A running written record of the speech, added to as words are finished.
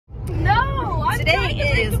No,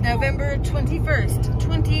 Today is November 21st,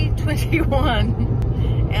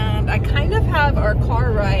 2021. And I kind of have our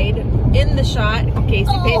car ride in the shot in case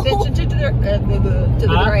you pay attention to the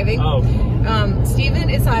driving. Steven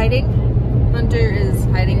is hiding. Hunter is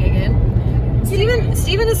hiding again.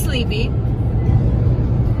 Steven is sleepy.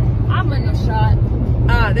 I'm in the shot.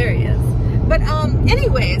 Ah, there he is. But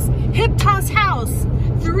anyways, Hiptoss House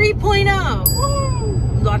 3.0.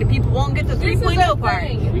 A lot of people won't get the 3.0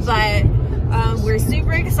 part, but we're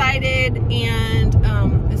super excited, and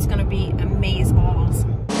it's gonna be amazeballs.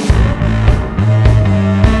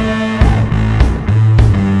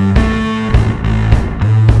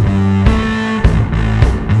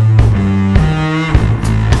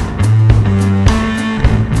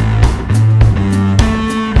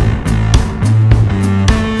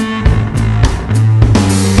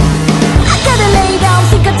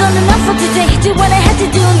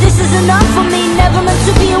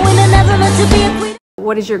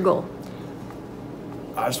 What is your goal?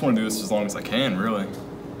 I just want to do this as long as I can, really.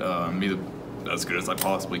 Be as good as I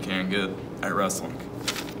possibly can get at wrestling.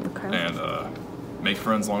 Okay. And make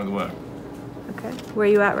friends along the way. Okay. Where are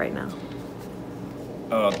you at right now?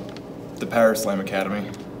 The Power Slam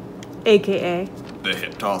Academy. AKA? The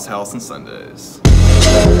Hiptoss House on Sundays.